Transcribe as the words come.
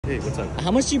Hey, what's up?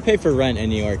 How much do you pay for rent in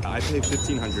New York? I pay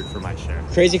 $1,500 for my share.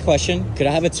 Crazy question. Could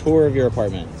I have a tour of your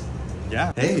apartment?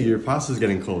 Yeah. Hey, your pasta's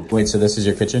getting cold. Wait, so this is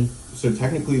your kitchen? So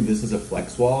technically this is a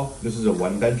flex wall. This is a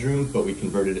 1-bedroom, but we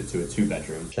converted it to a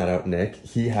 2-bedroom. Shout out Nick.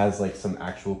 He has like some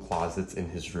actual closets in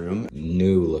his room.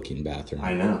 New looking bathroom.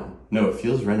 I know. No, it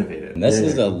feels renovated. And this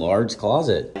is a large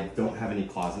closet. I don't have any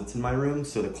closets in my room.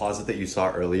 So the closet that you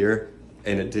saw earlier,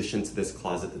 in addition to this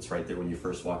closet that's right there when you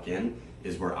first walk in,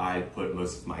 is where I put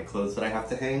most of my clothes that I have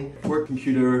to hang. Work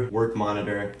computer, work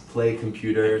monitor, play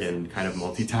computer, and kind of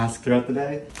multitask throughout the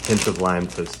day. Hint of lime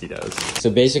Tostitos.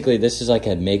 So basically this is like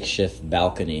a makeshift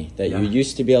balcony that you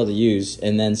used to be able to use,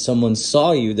 and then someone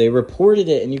saw you, they reported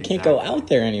it, and you can't go out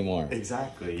there anymore.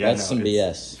 Exactly. Yeah, That's some BS.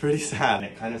 It's pretty sad.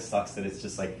 It kind of sucks that it's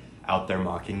just like out there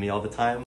mocking me all the time.